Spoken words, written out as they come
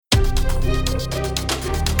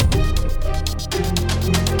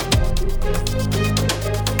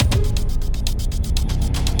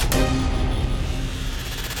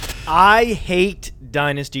I hate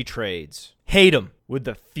dynasty trades. Hate them with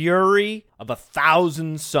the fury of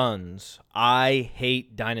 1,000 suns. I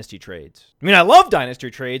hate dynasty trades. I mean, I love dynasty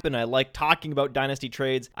trades, and I like talking about dynasty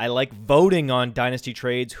trades. I like voting on dynasty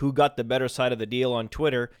trades, who got the better side of the deal on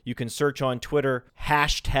Twitter. You can search on Twitter,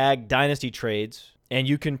 #dynasty trades, and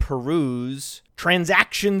you can peruse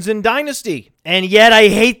transactions in dynasty. And yet I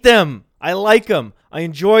hate them. I like them. I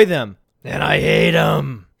enjoy them. And I hate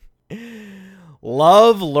them.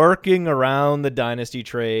 Love lurking around the dynasty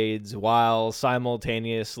trades while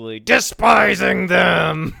simultaneously despising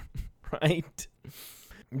them, right?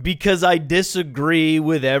 Because I disagree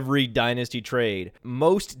with every dynasty trade.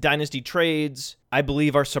 Most dynasty trades, I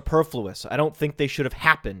believe, are superfluous. I don't think they should have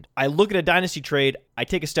happened. I look at a dynasty trade, I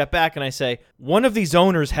take a step back, and I say, one of these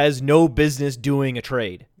owners has no business doing a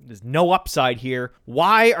trade. There's no upside here.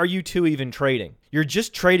 Why are you two even trading? You're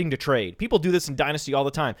just trading to trade. People do this in dynasty all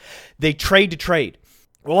the time. They trade to trade.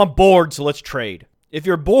 Well, I'm bored, so let's trade. If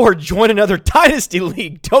you're bored, join another dynasty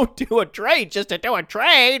league. Don't do a trade just to do a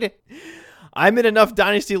trade. I'm in enough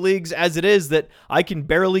dynasty leagues as it is that I can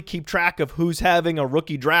barely keep track of who's having a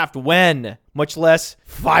rookie draft when, much less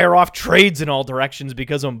fire off trades in all directions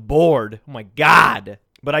because I'm bored. Oh my God.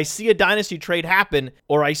 But I see a dynasty trade happen,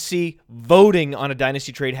 or I see voting on a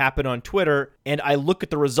dynasty trade happen on Twitter, and I look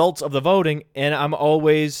at the results of the voting, and I'm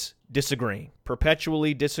always disagreeing,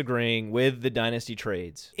 perpetually disagreeing with the dynasty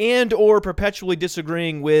trades, and or perpetually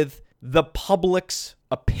disagreeing with the public's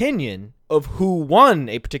opinion of who won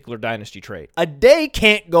a particular dynasty trade. A day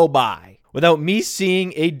can't go by without me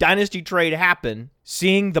seeing a dynasty trade happen,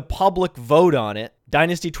 seeing the public vote on it.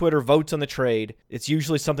 Dynasty Twitter votes on the trade. It's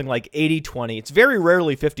usually something like 80-20. It's very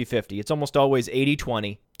rarely 50-50. It's almost always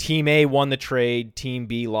 80-20. Team A won the trade. Team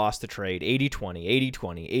B lost the trade. 80-20,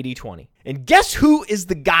 80-20, 80-20. And guess who is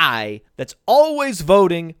the guy that's always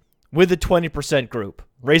voting with the 20% group?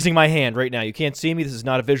 Raising my hand right now. You can't see me. This is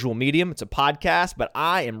not a visual medium. It's a podcast, but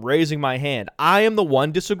I am raising my hand. I am the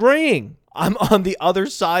one disagreeing. I'm on the other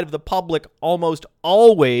side of the public almost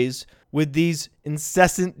always with these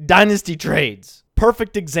incessant dynasty trades.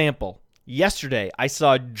 Perfect example. Yesterday, I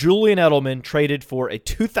saw Julian Edelman traded for a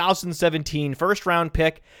 2017 first-round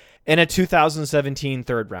pick and a 2017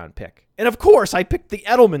 third-round pick. And of course, I picked the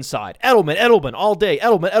Edelman side. Edelman, all day.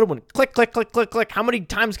 Edelman. Click, click, click, click, click. How many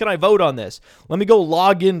times can I vote on this? Let me go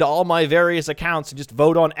log into all my various accounts and just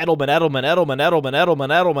vote on Edelman.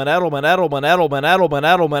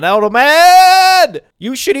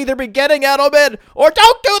 You should either be getting Edelman or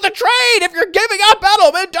don't do the trade. If you're giving up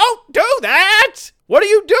Edelman, don't do that. What are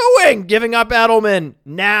you doing giving up Edelman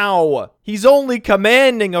now? He's only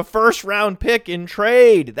commanding a first-round pick in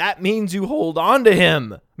trade. That means you hold on to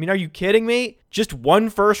him. I mean, are you kidding me? Just one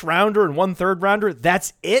first-rounder and one third-rounder?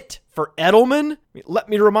 That's it for Edelman? Let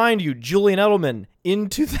me remind you, Julian Edelman in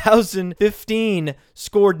 2015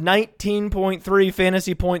 scored 19.3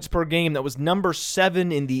 fantasy points per game. That was number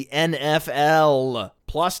 7 in the NFL.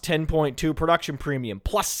 Plus 10.2 production premium,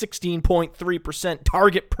 plus 16.3%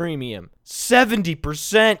 target premium,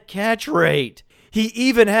 70% catch rate. He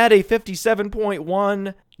even had a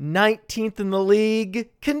 57.1, 19th in the league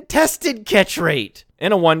contested catch rate,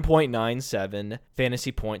 and a 1.97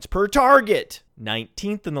 fantasy points per target,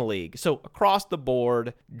 19th in the league. So across the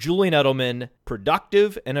board, Julian Edelman,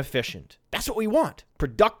 productive and efficient. That's what we want.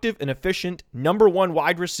 Productive and efficient number one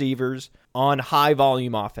wide receivers on high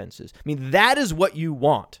volume offenses. I mean, that is what you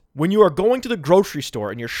want. When you are going to the grocery store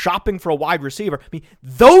and you're shopping for a wide receiver, I mean,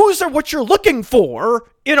 those are what you're looking for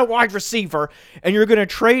in a wide receiver, and you're going to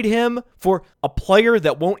trade him for a player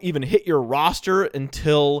that won't even hit your roster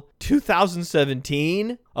until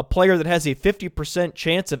 2017, a player that has a 50%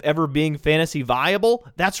 chance of ever being fantasy viable.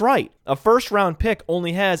 That's right. A first-round pick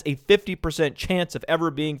only has a 50% chance of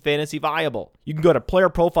ever being fantasy viable. You can go to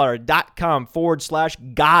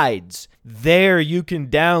playerprofiler.com/guides. There you can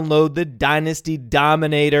download the Dynasty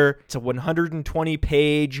Dominator. It's a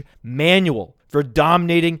 120-page manual for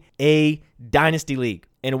dominating a dynasty league.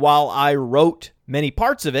 And while I wrote many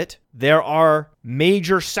parts of it, there are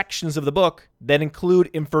major sections of the book that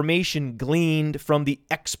include information gleaned from the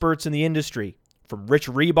experts in the industry, from Rich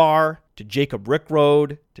Rebar to Jacob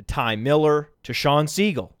Rickroad to Ty Miller to Sean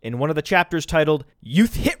Siegel. In one of the chapters titled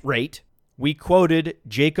Youth Hit Rate, we quoted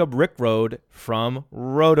Jacob Rickroad from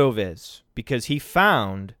RotoViz because he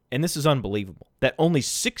found, and this is unbelievable, that only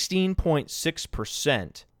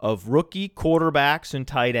 16.6% of rookie quarterbacks and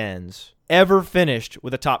tight ends ever finished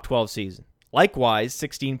with a top 12 season. Likewise,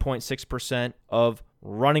 16.6% of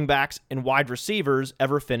running backs and wide receivers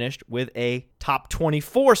ever finished with a top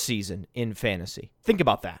 24 season in fantasy. Think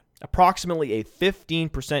about that. Approximately a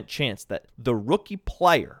 15% chance that the rookie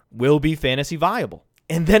player will be fantasy viable.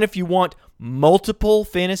 And then if you want multiple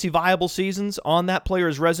fantasy viable seasons on that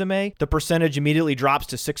player's resume, the percentage immediately drops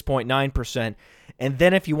to 6.9%. And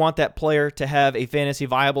then if you want that player to have a fantasy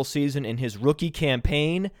viable season in his rookie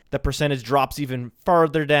campaign, the percentage drops even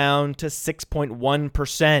further down to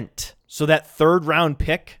 6.1%. So that third round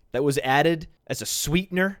pick that was added as a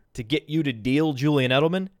sweetener to get you to deal Julian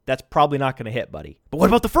Edelman, that's probably not going to hit, buddy. But what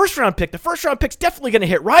about the first round pick? The first round pick's definitely going to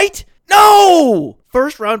hit, right? No!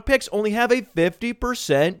 First round picks only have a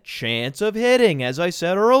 50% chance of hitting, as I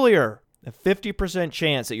said earlier. A 50%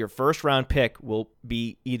 chance that your first round pick will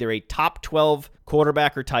be either a top 12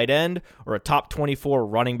 quarterback or tight end or a top 24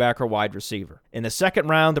 running back or wide receiver. In the second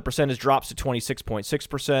round, the percentage drops to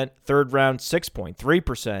 26.6%. Third round,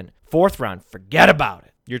 6.3%. Fourth round, forget about it.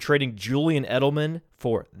 You're trading Julian Edelman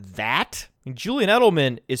for that? I mean, Julian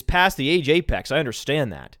Edelman is past the age apex. I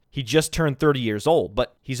understand that. He just turned 30 years old,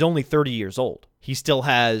 but he's only 30 years old. He still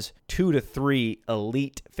has 2 to 3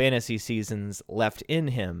 elite fantasy seasons left in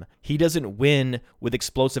him. He doesn't win with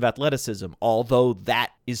explosive athleticism, although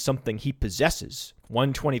that is something he possesses.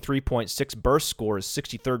 123.6 burst score is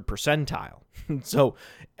 63rd percentile. So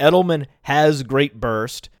Edelman has great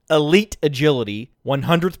burst, elite agility,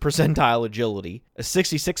 100th percentile agility, a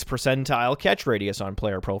 66th percentile catch radius on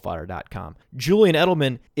playerprofiler.com. Julian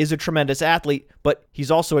Edelman is a tremendous athlete, but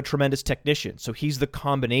he's also a tremendous technician. So he's the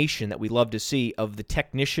combination that we love to see of the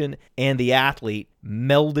technician and the athlete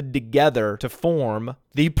melded together to form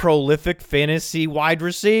the prolific fantasy wide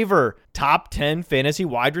receiver, top 10 fantasy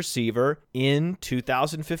wide receiver in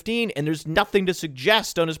 2015. And there's nothing to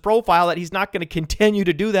suggest on his profile that he's not going to continue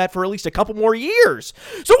to do that for at least a couple more years.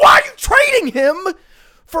 So why are you trading him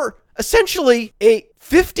for essentially a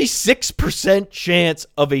 56% chance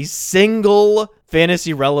of a single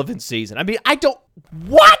fantasy relevant season? I mean,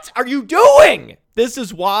 what are you doing? This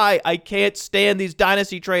is why I can't stand these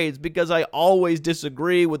dynasty trades, because I always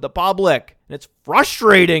disagree with the public. And it's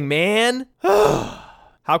frustrating, man.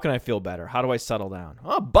 How can I feel better? How do I settle down?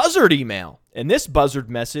 Oh, buzzard email. And this buzzard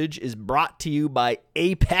message is brought to you by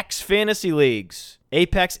Apex Fantasy Leagues.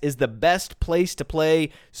 Apex is the best place to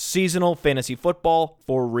play seasonal fantasy football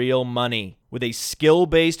for real money. With a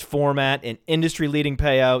skill-based format and industry-leading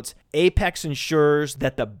payouts, Apex ensures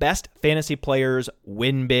that the best fantasy players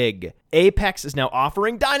win big. Apex is now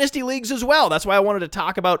offering Dynasty Leagues as well. That's why I wanted to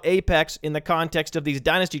talk about Apex in the context of these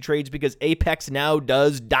Dynasty trades, because Apex now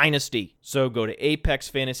does Dynasty. So go to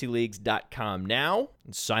apexfantasyleagues.com now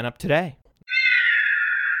and sign up today.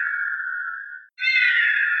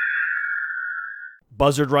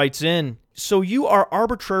 Buzzard writes in, so you are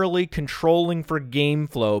arbitrarily controlling for game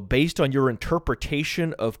flow based on your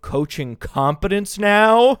interpretation of coaching competence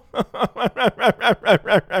now?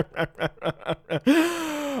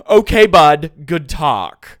 Okay, bud. Good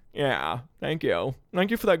talk. Yeah, thank you. Thank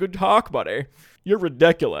you for that good talk, buddy. You're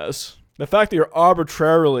ridiculous. The fact that you're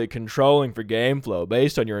arbitrarily controlling for game flow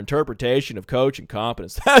based on your interpretation of coaching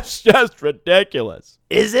competence, that's just ridiculous.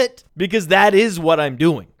 Is it? Because that is what I'm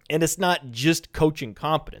doing. And it's not just coaching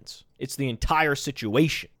competence. It's the entire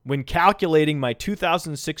situation. When calculating my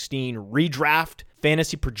 2016 redraft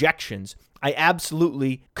fantasy projections, I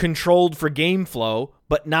absolutely controlled for game flow,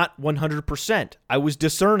 but not 100%. I was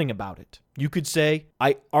discerning about it. You could say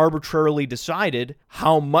I arbitrarily decided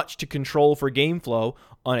how much to control for game flow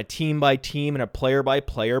on a team-by-team and a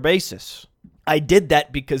player-by-player basis. I did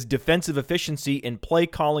that because defensive efficiency and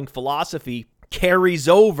play-calling philosophy carries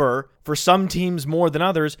over for some teams more than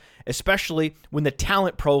others, especially when the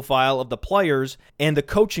talent profile of the players and the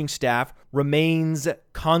coaching staff remains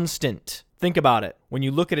constant. Think about it. When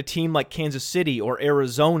you look at a team like Kansas City or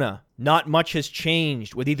Arizona, not much has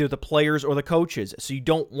changed with either the players or the coaches, so you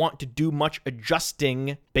don't want to do much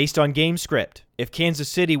adjusting based on game script. If Kansas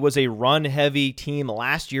City was a run-heavy team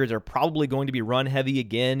last year, they're probably going to be run-heavy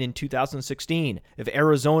again in 2016. If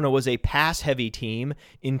Arizona was a pass-heavy team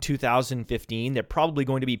in 2015, they're probably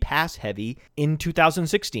going to be pass-heavy in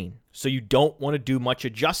 2016. So you don't want to do much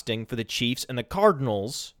adjusting for the Chiefs and the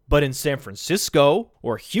Cardinals. But in San Francisco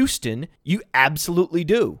or Houston, you absolutely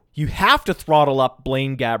do. You have to throttle up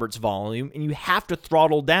Blaine Gabbert's volume, and you have to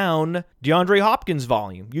throttle down DeAndre Hopkins'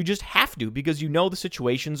 volume. You just have to, because you know the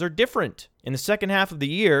situations are different. In the second half of the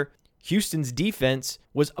year, Houston's defense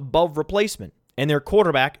was above replacement, and their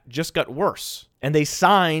quarterback just got worse. And they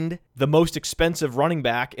signed the most expensive running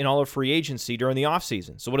back in all of free agency during the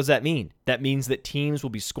offseason. So what does that mean? That means that teams will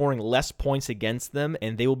be scoring less points against them,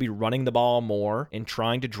 and they will be running the ball more and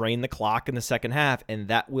trying to drain the clock in the second half, and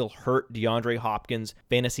that will hurt DeAndre Hopkins'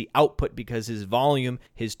 fantasy output because his volume,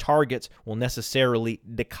 his targets will necessarily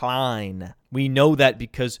decline. We know that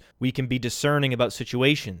because we can be discerning about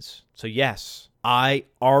situations. So yes, I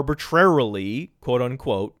arbitrarily, quote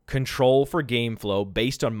unquote, control for game flow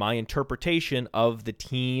based on my interpretation of the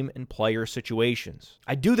team and player situations.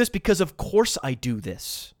 I do this because of course I do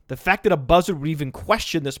this. The fact that a buzzard would even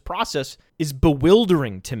question this process is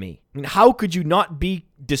bewildering to me. I mean, how could you not be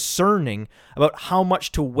discerning about how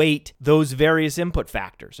much to weight those various input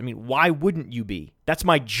factors? I mean, why wouldn't you be? That's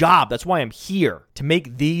my job. That's why I'm here, to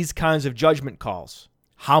make these kinds of judgment calls.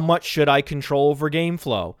 How much should I control for game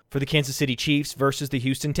flow for the Kansas City Chiefs versus the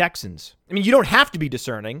Houston Texans? I mean, you don't have to be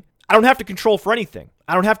discerning. I don't have to control for anything.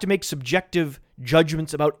 I don't have to make subjective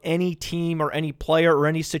judgments about any team or any player or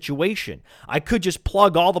any situation. I could just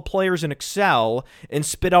plug all the players in Excel and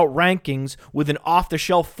spit out rankings with an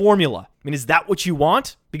off-the-shelf formula. I mean, is that what you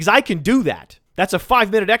want? Because I can do that. That's a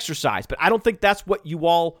 5-minute exercise, but I don't think that's what you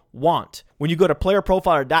all want. When you go to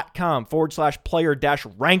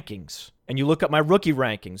playerprofiler.com/player-rankings and you look up my rookie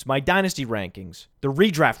rankings, my dynasty rankings, the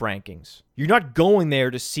redraft rankings, you're not going there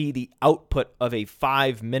to see the output of a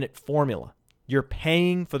 5-minute formula. You're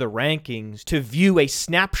paying for the rankings to view a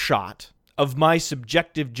snapshot of my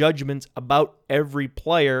subjective judgments about every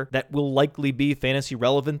player that will likely be fantasy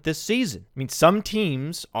relevant this season. I mean, some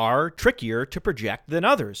teams are trickier to project than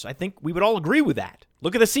others. I think we would all agree with that.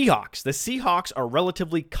 Look at the Seahawks. The Seahawks are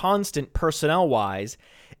relatively constant personnel-wise,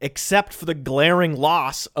 except for the glaring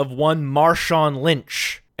loss of one Marshawn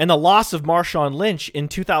Lynch. And the loss of Marshawn Lynch in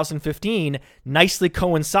 2015 nicely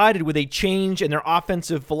coincided with a change in their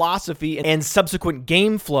offensive philosophy and subsequent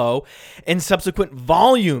game flow and subsequent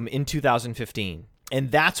volume in 2015. And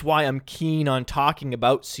that's why I'm keen on talking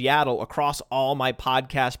about Seattle across all my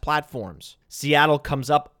podcast platforms. Seattle comes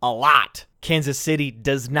up a lot. Kansas City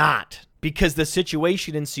does not, because the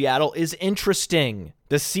situation in Seattle is interesting.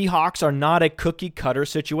 The Seahawks are not a cookie-cutter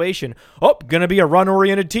situation. Oh, gonna be a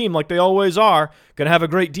run-oriented team like they always are. Gonna have a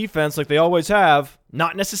great defense like they always have.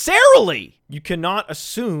 Not necessarily. You cannot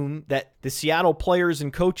assume that the Seattle players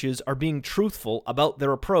and coaches are being truthful about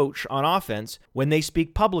their approach on offense when they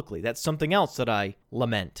speak publicly. That's something else that I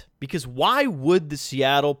lament. Because why would the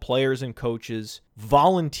Seattle players and coaches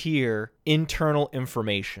volunteer internal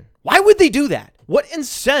information? Why would they do that? What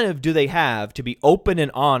incentive do they have to be open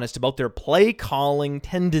and honest about their play calling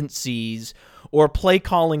tendencies or play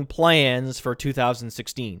calling plans for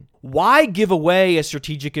 2016? Why give away a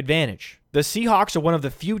strategic advantage? The Seahawks are one of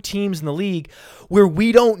the few teams in the league where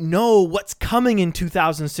we don't know what's coming in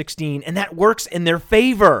 2016, and that works in their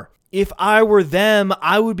favor. If I were them,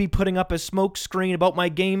 I would be putting up a smoke screen about my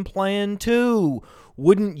game plan too.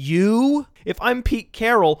 Wouldn't you? If I'm Pete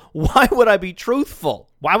Carroll, why would I be truthful?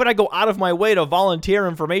 Why would I go out of my way to volunteer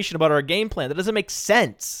information about our game plan? That doesn't make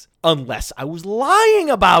sense unless I was lying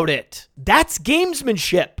about it. That's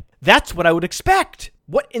gamesmanship. That's what I would expect.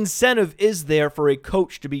 What incentive is there for a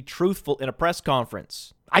coach to be truthful in a press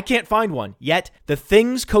conference? I can't find one. Yet, the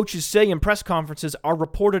things coaches say in press conferences are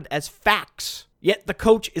reported as facts. Yet, the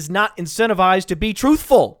coach is not incentivized to be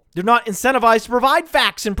truthful. They're not incentivized to provide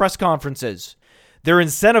facts in press conferences. They're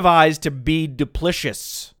incentivized to be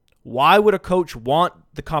duplicitous. Why would a coach want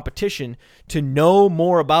the competition to know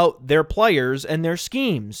more about their players and their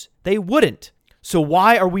schemes? They wouldn't. So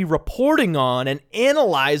why are we reporting on and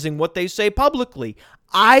analyzing what they say publicly?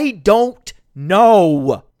 I don't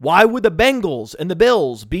know. Why would the Bengals and the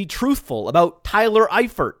Bills be truthful about Tyler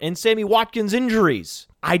Eifert and Sammy Watkins' injuries?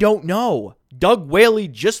 I don't know. Doug Whaley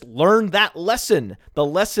just learned that lesson, the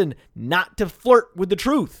lesson not to flirt with the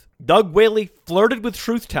truth. Doug Whaley flirted with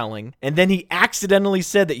truth-telling, and then he accidentally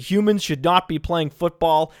said that humans should not be playing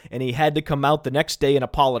football, and he had to come out the next day and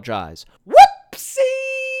apologize. Whoopsie!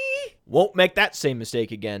 Won't make that same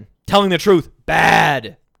mistake again. Telling the truth,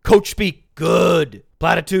 bad. Coach speak, good.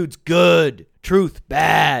 Platitudes, good. Truth,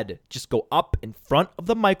 bad. Just go up in front of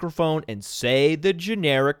the microphone and say the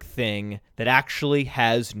generic thing that actually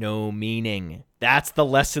has no meaning. That's the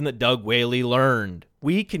lesson that Doug Whaley learned.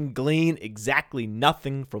 We can glean exactly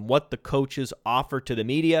nothing from what the coaches offer to the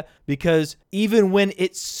media because even when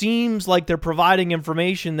it seems like they're providing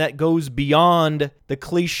information that goes beyond the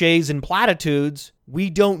cliches and platitudes, we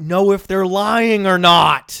don't know if they're lying or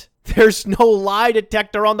not. There's no lie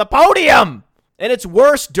detector on the podium. And it's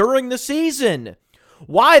worse during the season.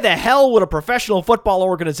 Why the hell would a professional football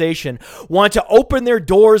organization want to open their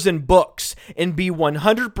doors and books and be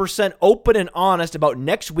 100% open and honest about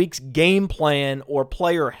next week's game plan or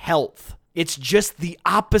player health? It's just the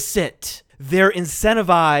opposite. They're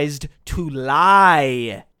incentivized to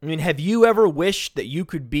lie. I mean, have you ever wished that you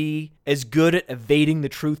could be as good at evading the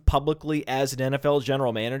truth publicly as an NFL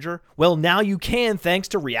general manager? Well, now you can thanks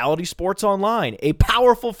to Reality Sports Online, a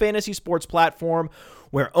powerful fantasy sports platform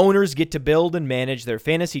where owners get to build and manage their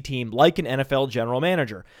fantasy team like an NFL general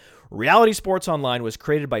manager. Reality Sports Online was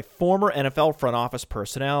created by former NFL front office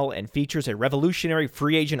personnel and features a revolutionary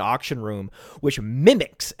free agent auction room which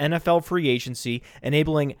mimics NFL free agency,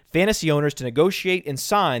 enabling fantasy owners to negotiate and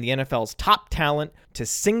sign the NFL's top talent to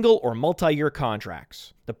single or multi-year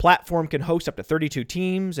contracts. The platform can host up to 32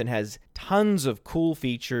 teams and has tons of cool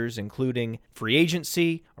features, including free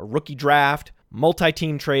agency, a rookie draft,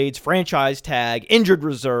 multi-team trades, franchise tag, injured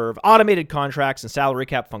reserve, automated contracts, and salary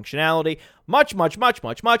cap functionality. Much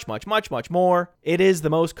more. It is the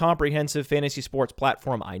most comprehensive fantasy sports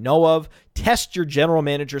platform I know of. Test your general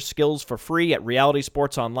manager skills for free at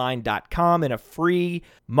realitysportsonline.com in a free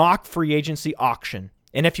mock free agency auction.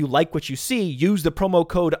 And if you like what you see, use the promo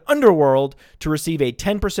code UNDERWORLD to receive a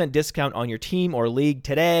 10% discount on your team or league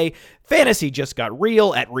today. Fantasy just got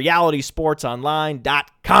real at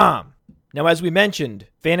realitysportsonline.com. Now, as we mentioned,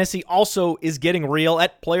 fantasy also is getting real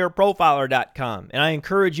at playerprofiler.com, and I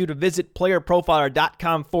encourage you to visit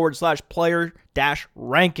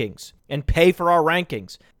playerprofiler.com/player-rankings and pay for our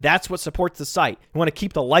rankings. That's what supports the site. You want to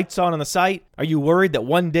keep the lights on the site? Are you worried that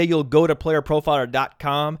one day you'll go to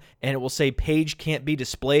playerprofiler.com and it will say page can't be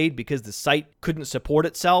displayed because the site couldn't support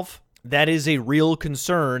itself? That is a real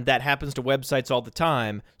concern. That happens to websites all the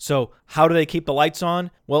time. So how do they keep the lights on?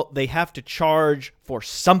 Well, they have to charge for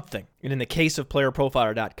something. And in the case of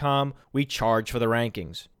playerprofiler.com, we charge for the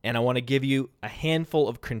rankings. And I want to give you a handful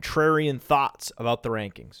of contrarian thoughts about the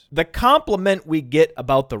rankings. The compliment we get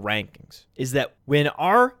about the rankings is that when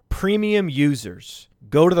our premium users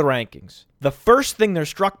go to the rankings, the first thing they're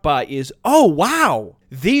struck by is, oh, wow,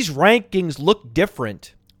 these rankings look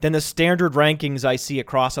different than the standard rankings I see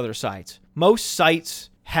across other sites. Most sites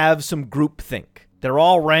have some groupthink. They're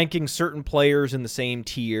all ranking certain players in the same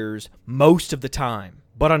tiers most of the time.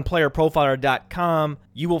 But on playerprofiler.com,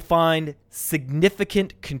 you will find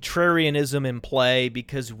significant contrarianism in play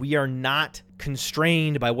because we are not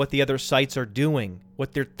constrained by what the other sites are doing,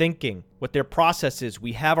 what they're thinking, what their process is.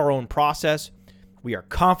 We have our own process. We are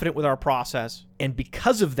confident with our process. And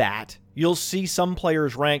because of that, you'll see some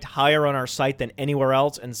players ranked higher on our site than anywhere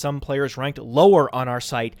else and some players ranked lower on our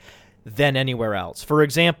site than anywhere else. For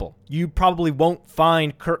example, you probably won't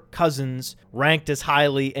find Kirk Cousins ranked as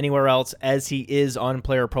highly anywhere else as he is on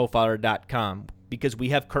playerprofiler.com because we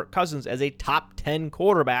have Kirk Cousins as a top 10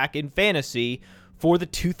 quarterback in fantasy for the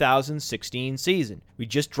 2016 season. We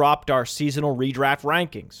just dropped our seasonal redraft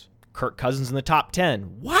rankings. Kirk Cousins in the top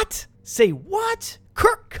 10. What? Say what?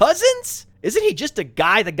 Kirk Cousins? Isn't he just a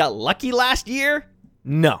guy that got lucky last year?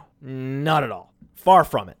 No, not at all. Far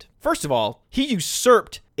from it. First of all, he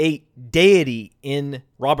usurped a deity in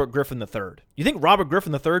Robert Griffin III. You think Robert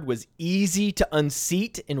Griffin III was easy to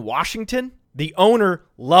unseat in Washington? The owner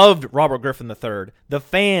loved Robert Griffin III. The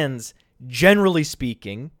fans, generally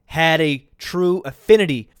speaking, had a true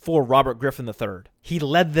affinity for Robert Griffin III. He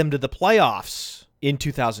led them to the playoffs in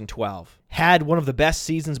 2012. Had one of the best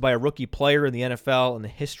seasons by a rookie player in the NFL in the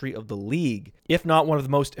history of the league. If not one of the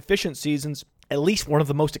most efficient seasons, at least one of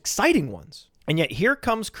the most exciting ones. And yet here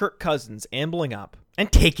comes Kirk Cousins ambling up and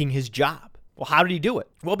taking his job. Well, how did he do it?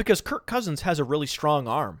 Well, because Kirk Cousins has a really strong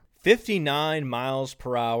arm. 59 miles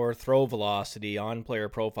per hour throw velocity on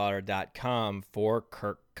playerprofiler.com for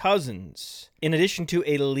Kirk Cousins. In addition to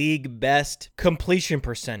a league best completion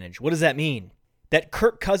percentage. What does that mean? That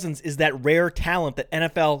Kirk Cousins is that rare talent that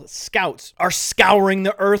NFL scouts are scouring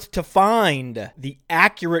the earth to find. The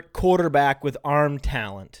accurate quarterback with arm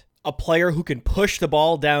talent. A player who can push the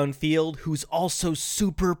ball downfield, who's also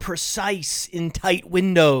super precise in tight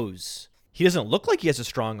windows. He doesn't look like he has a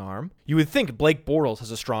strong arm. You would think Blake Bortles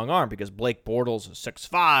has a strong arm because Blake Bortles is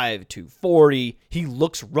 6'5", 240. He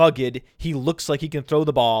looks rugged. He looks like he can throw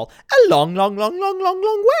the ball a long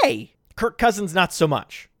way. Kirk Cousins, not so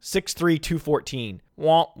much. 6'3", 214.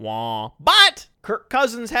 Wah, wah. But Kirk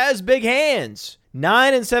Cousins has big hands.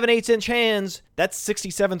 9 7/8 inch hands. That's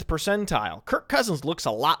 67th percentile. Kirk Cousins looks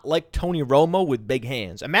a lot like Tony Romo with big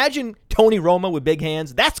hands. Imagine Tony Romo with big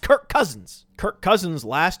hands. That's Kirk Cousins. Kirk Cousins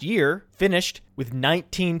last year finished with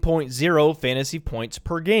 19.0 fantasy points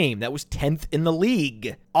per game. That was 10th in the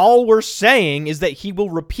league. All we're saying is that he will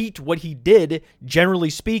repeat what he did, generally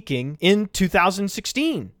speaking, in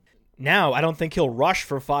 2016. Now, I don't think he'll rush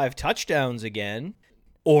for 5 touchdowns again.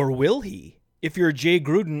 Or will he? If you're Jay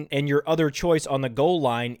Gruden and your other choice on the goal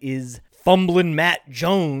line is fumbling Matt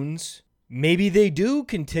Jones, maybe they do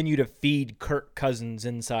continue to feed Kirk Cousins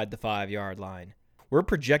inside the 5-yard line. We're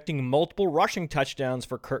projecting multiple rushing touchdowns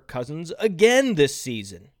for Kirk Cousins again this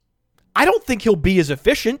season. I don't think he'll be as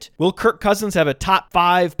efficient. Will Kirk Cousins have a top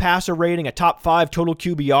 5 passer rating, a top 5 total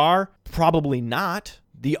QBR? Probably not.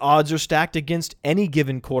 The odds are stacked against any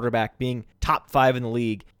given quarterback being top 5 in the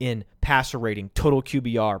league in passer rating, total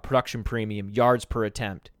QBR, production premium, yards per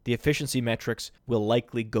attempt. The efficiency metrics will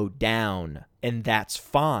likely go down, and that's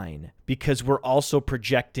fine because we're also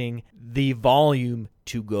projecting the volume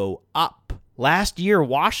to go up. Last year,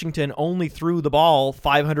 Washington only threw the ball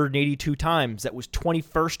 582 times. That was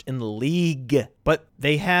 21st in the league. But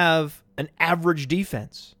they have an average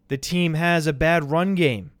defense. The team has a bad run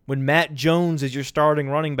game. When Matt Jones is your starting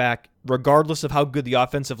running back, regardless of how good the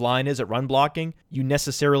offensive line is at run blocking, you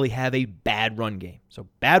necessarily have a bad run game. So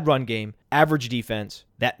bad run game, average defense.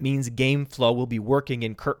 That means game flow will be working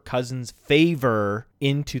in Kirk Cousins' favor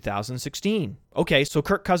in 2016. Okay, so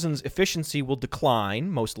Kirk Cousins' efficiency will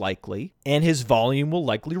decline, most likely, and his volume will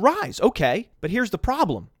likely rise. Okay, but here's the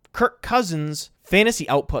problem. Kirk Cousins' fantasy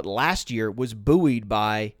output last year was buoyed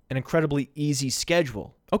by an incredibly easy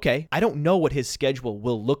schedule. Okay, I don't know what his schedule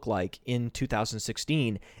will look like in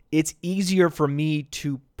 2016. It's easier for me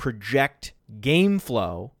to project game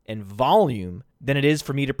flow and volume than it is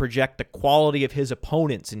for me to project the quality of his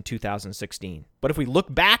opponents in 2016. But if we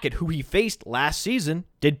look back at who he faced last season,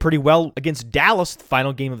 did pretty well against Dallas, the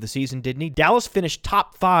final game of the season, didn't he? Dallas finished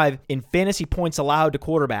top 5 in fantasy points allowed to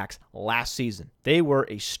quarterbacks last season. They were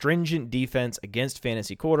a stringent defense against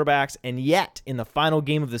fantasy quarterbacks, and yet in the final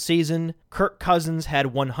game of the season, Kirk Cousins had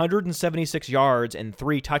 176 yards and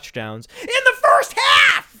 3 touchdowns in the first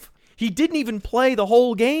half! He didn't even play the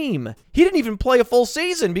whole game. He didn't even play a full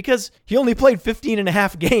season because he only played 15 and a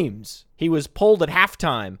half games. He was pulled at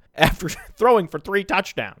halftime after throwing for 3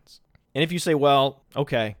 touchdowns. And if you say, well,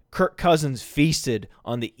 okay, Kirk Cousins feasted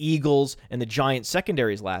on the Eagles and the Giants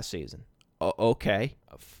secondaries last season. Okay,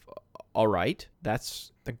 all right,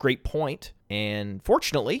 that's a great point. And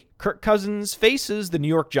fortunately, Kirk Cousins faces the New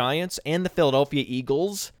York Giants and the Philadelphia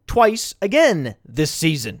Eagles twice again this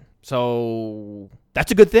season. So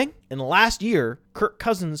that's a good thing. In the last year, Kirk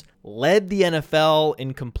Cousins led the NFL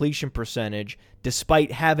in completion percentage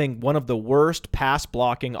despite having one of the worst pass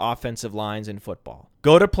blocking offensive lines in football.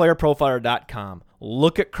 Go to playerprofiler.com.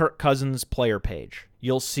 Look at Kirk Cousins' player page.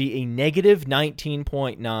 You'll see a negative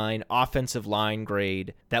 19.9 offensive line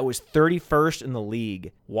grade. That was 31st in the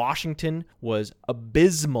league. Washington was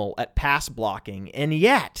abysmal at pass blocking, and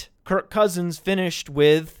yet Kirk Cousins finished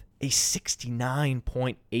with a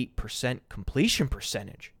 69.8% completion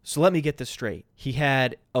percentage. So let me get this straight. He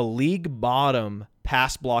had a league bottom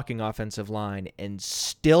pass blocking offensive line and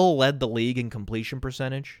still led the league in completion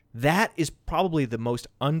percentage. That is probably the most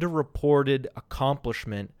underreported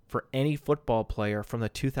accomplishment for any football player from the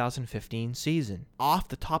 2015 season. Off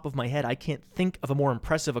the top of my head, I can't think of a more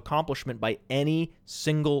impressive accomplishment by any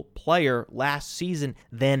single player last season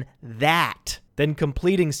than that. Than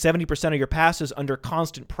completing 70% of your passes under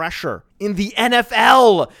constant pressure in the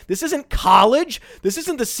NFL. This isn't college. This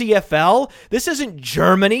isn't the CFL. This isn't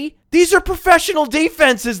Germany. These are professional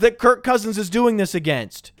defenses that Kirk Cousins is doing this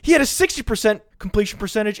against. He had a 60% completion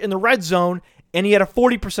percentage in the red zone, and he had a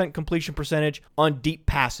 40% completion percentage on deep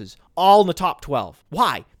passes, all in the top 12.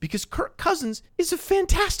 Why? Because Kirk Cousins is a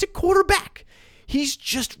fantastic quarterback. He's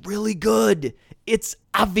just really good. It's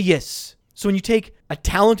obvious. So when you take a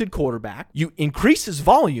talented quarterback, you increase his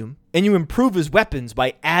volume, and you improve his weapons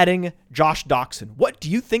by adding Josh Doxson. What do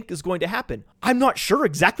you think is going to happen? I'm not sure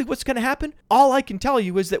exactly what's going to happen. All I can tell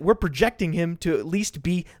you is that we're projecting him to at least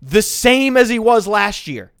be the same as he was last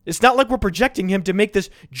year. It's not like we're projecting him to make this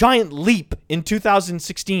giant leap in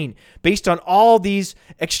 2016 based on all these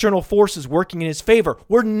external forces working in his favor.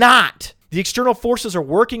 We're not. The external forces are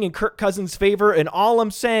working in Kirk Cousins' favor, and all I'm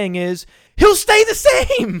saying is he'll stay the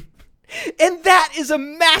same. And that is a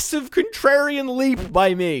massive contrarian leap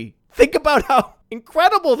by me. Think about how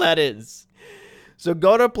incredible that is. So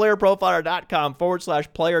go to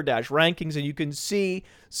playerprofiler.com/player-rankings and you can see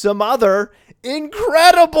some other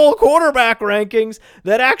incredible quarterback rankings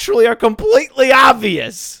that actually are completely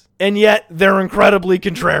obvious. And yet they're incredibly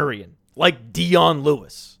contrarian. Like Dion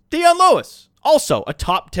Lewis. Dion Lewis. Also, a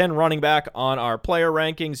top 10 running back on our player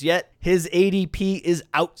rankings, yet his ADP is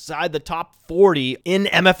outside the top 40 in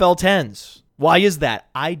MFL 10s. Why is that?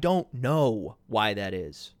 I don't know why that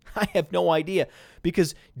is. I have no idea,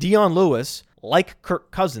 because Dion Lewis, like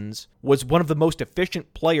Kirk Cousins, was one of the most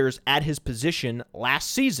efficient players at his position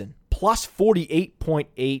last season. Plus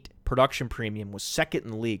 48.8 production premium, was second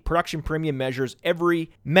in the league. Production premium measures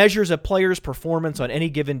a player's performance on any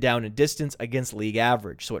given down and distance against league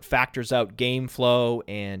average. So it factors out game flow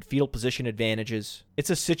and field position advantages. It's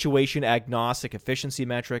a situation agnostic efficiency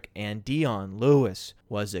metric, and Dion Lewis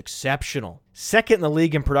was exceptional. Second in the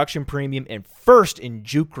league in production premium and first in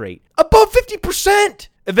juke rate. Above 50%!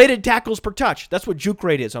 Evaded tackles per touch. That's what juke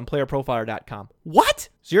rate is on playerprofiler.com. What?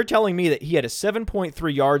 So you're telling me that he had a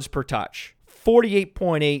 7.3 yards per touch,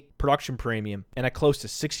 48.8 production premium, and a close to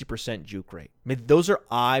 60% juke rate. I mean, those are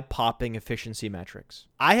eye-popping efficiency metrics.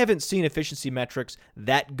 I haven't seen efficiency metrics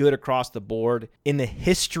that good across the board in the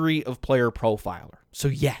history of Player Profiler. So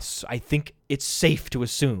yes, I think it's safe to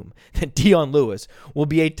assume that Dion Lewis will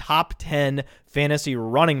be a top 10 fantasy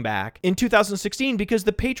running back in 2016 because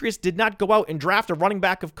the Patriots did not go out and draft a running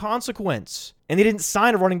back of consequence. And they didn't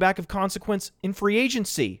sign a running back of consequence in free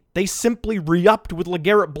agency. They simply re-upped with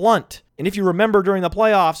LeGarrette Blount. And if you remember during the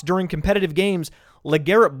playoffs, during competitive games,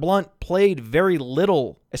 LeGarrette Blount played very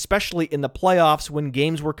little, especially in the playoffs when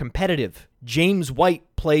games were competitive. James White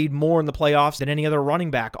played more in the playoffs than any other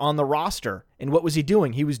running back on the roster. And what was he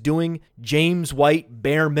doing? He was doing James White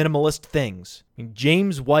bare minimalist things. I mean,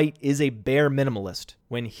 James White is a bare minimalist.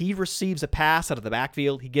 When he receives a pass out of the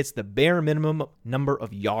backfield, he gets the bare minimum number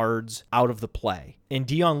of yards out of the play. And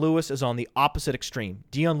Dion Lewis is on the opposite extreme.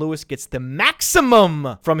 Dion Lewis gets the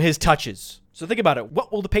maximum from his touches. So think about it.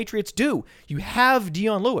 What will the Patriots do? You have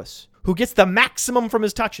Dion Lewis, who gets the maximum from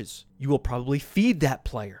his touches. You will probably feed that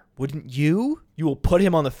player, wouldn't you? You will put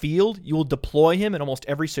him on the field, you will deploy him in almost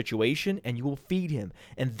every situation, and you will feed him.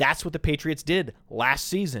 And that's what the Patriots did last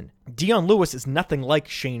season. Dion Lewis is nothing like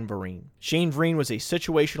Shane Vereen. Shane Vereen was a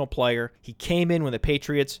situational player. He came in when the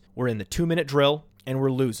Patriots were in the 2-minute drill and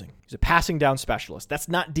were losing. He's a passing down specialist. That's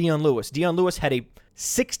not Dion Lewis. Dion Lewis had a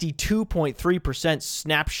 62.3%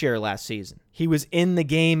 snap share last season. He was in the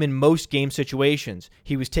game in most game situations.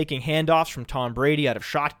 He was taking handoffs from Tom Brady out of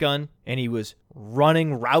shotgun, and he was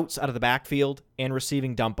running routes out of the backfield and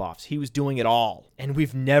receiving dump-offs. He was doing it all. And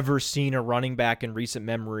we've never seen a running back in recent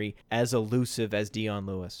memory as elusive as Dion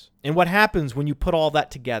Lewis. And what happens when you put all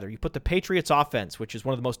that together? You put the Patriots offense, which is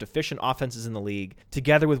one of the most efficient offenses in the league,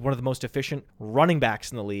 together with one of the most efficient running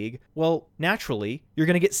backs in the league. Well, naturally, you're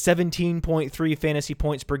going to get 17.3 fantasy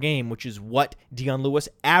points per game, which is what Dion Lewis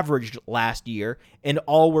averaged last year. And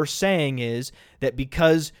all we're saying is that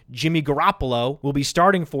because Jimmy Garoppolo will be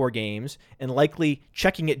starting 4 games and likely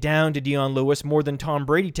checking it down to Dion Lewis more than Tom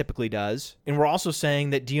Brady typically does, and we're also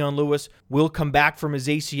saying that Dion Lewis will come back from his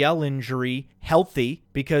ACL injury healthy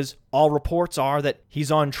because all reports are that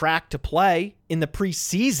he's on track to play in the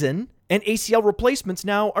preseason, and ACL replacements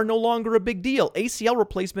now are no longer a big deal. ACL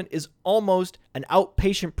replacement is almost an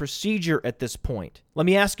outpatient procedure at this point. Let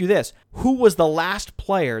me ask you this. Who was the last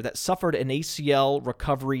player that suffered an ACL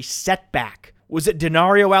recovery setback? Was it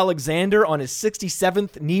Denario Alexander on his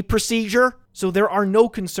 67th knee procedure? So there are no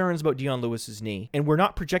concerns about Dion Lewis's knee, and we're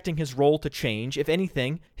not projecting his role to change. If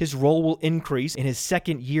anything, his role will increase in his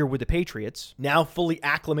second year with the Patriots, now fully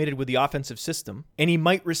acclimated with the offensive system, and he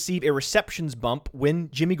might receive a receptions bump when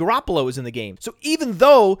Jimmy Garoppolo is in the game. So even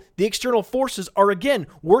though the external forces are, again,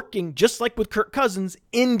 working just like with Kirk Cousins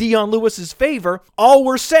in Dion Lewis's favor, all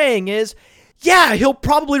we're saying is, yeah, he'll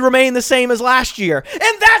probably remain the same as last year.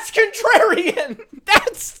 And that's contrarian.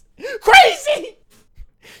 That's crazy.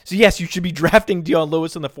 So yes, you should be drafting Dion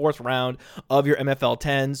Lewis in the 4th round of your MFL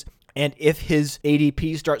 10s. And if his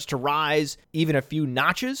ADP starts to rise even a few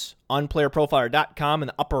notches on playerprofiler.com in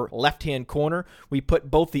the upper left-hand corner, we put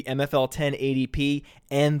both the MFL 10 ADP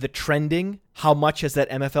and the trending. How much has that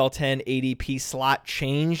MFL 10 ADP slot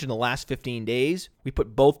changed in the last 15 days? We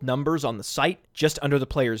put both numbers on the site just under the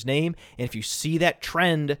player's name. And if you see that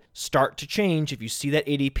trend start to change, if you see that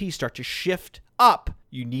ADP start to shift up,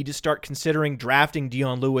 you need to start considering drafting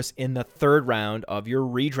Dion Lewis in the 3rd round of your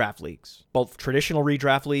redraft leagues, both traditional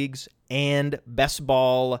redraft leagues and best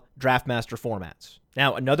ball draft master formats.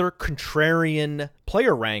 Now, another contrarian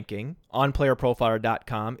player ranking on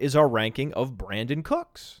playerprofiler.com is our ranking of Brandon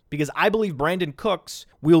Cooks, because I believe Brandon Cooks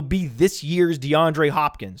will be this year's DeAndre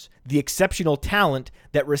Hopkins, the exceptional talent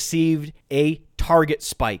that received a target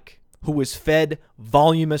spike, who was fed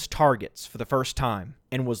voluminous targets for the first time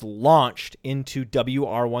and was launched into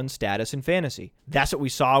WR1 status in fantasy. That's what we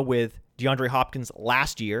saw with DeAndre Hopkins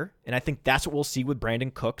last year, and I think that's what we'll see with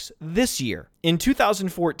Brandon Cooks this year. In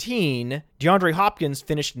 2014, DeAndre Hopkins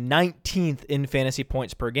finished 19th in fantasy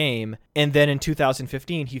points per game, and then in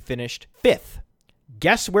 2015, he finished 5th.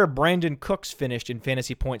 Guess where Brandon Cooks finished in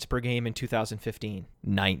fantasy points per game in 2015?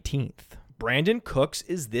 19th. Brandon Cooks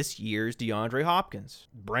is this year's DeAndre Hopkins.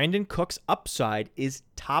 Brandon Cooks' upside is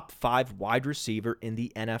top 5 wide receiver in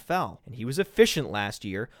the NFL. And he was efficient last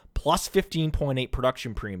year, plus 15.8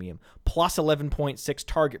 production premium, plus 11.6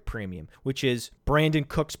 target premium, which is Brandon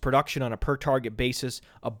Cooks' production on a per target basis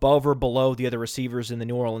above or below the other receivers in the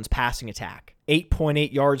New Orleans passing attack.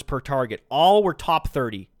 8.8 yards per target. All were top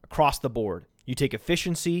 30 across the board. You take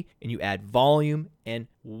efficiency and you add volume, and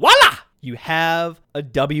voila! you have a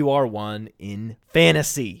WR1 in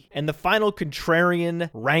fantasy. And the final contrarian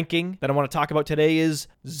ranking that I want to talk about today is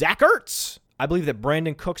Zach Ertz. I believe that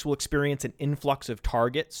Brandon Cooks will experience an influx of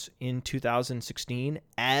targets in 2016,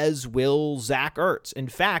 as will Zach Ertz. In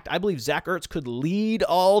fact, I believe Zach Ertz could lead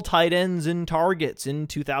all tight ends in targets in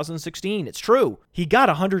 2016. It's true. He got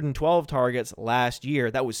 112 targets last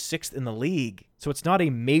year. That was 6th in the league. So it's not a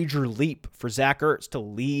major leap for Zach Ertz to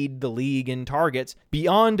lead the league in targets.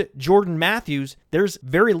 Beyond Jordan Matthews, there's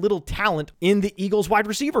very little talent in the Eagles wide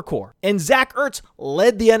receiver core. And Zach Ertz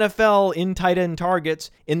led the NFL in tight end targets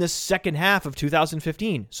in the second half of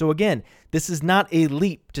 2015. So again, this is not a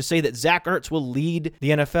leap to say that Zach Ertz will lead the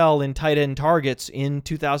NFL in tight end targets in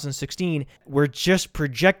 2016. We're just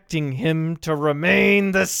projecting him to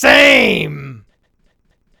remain the same.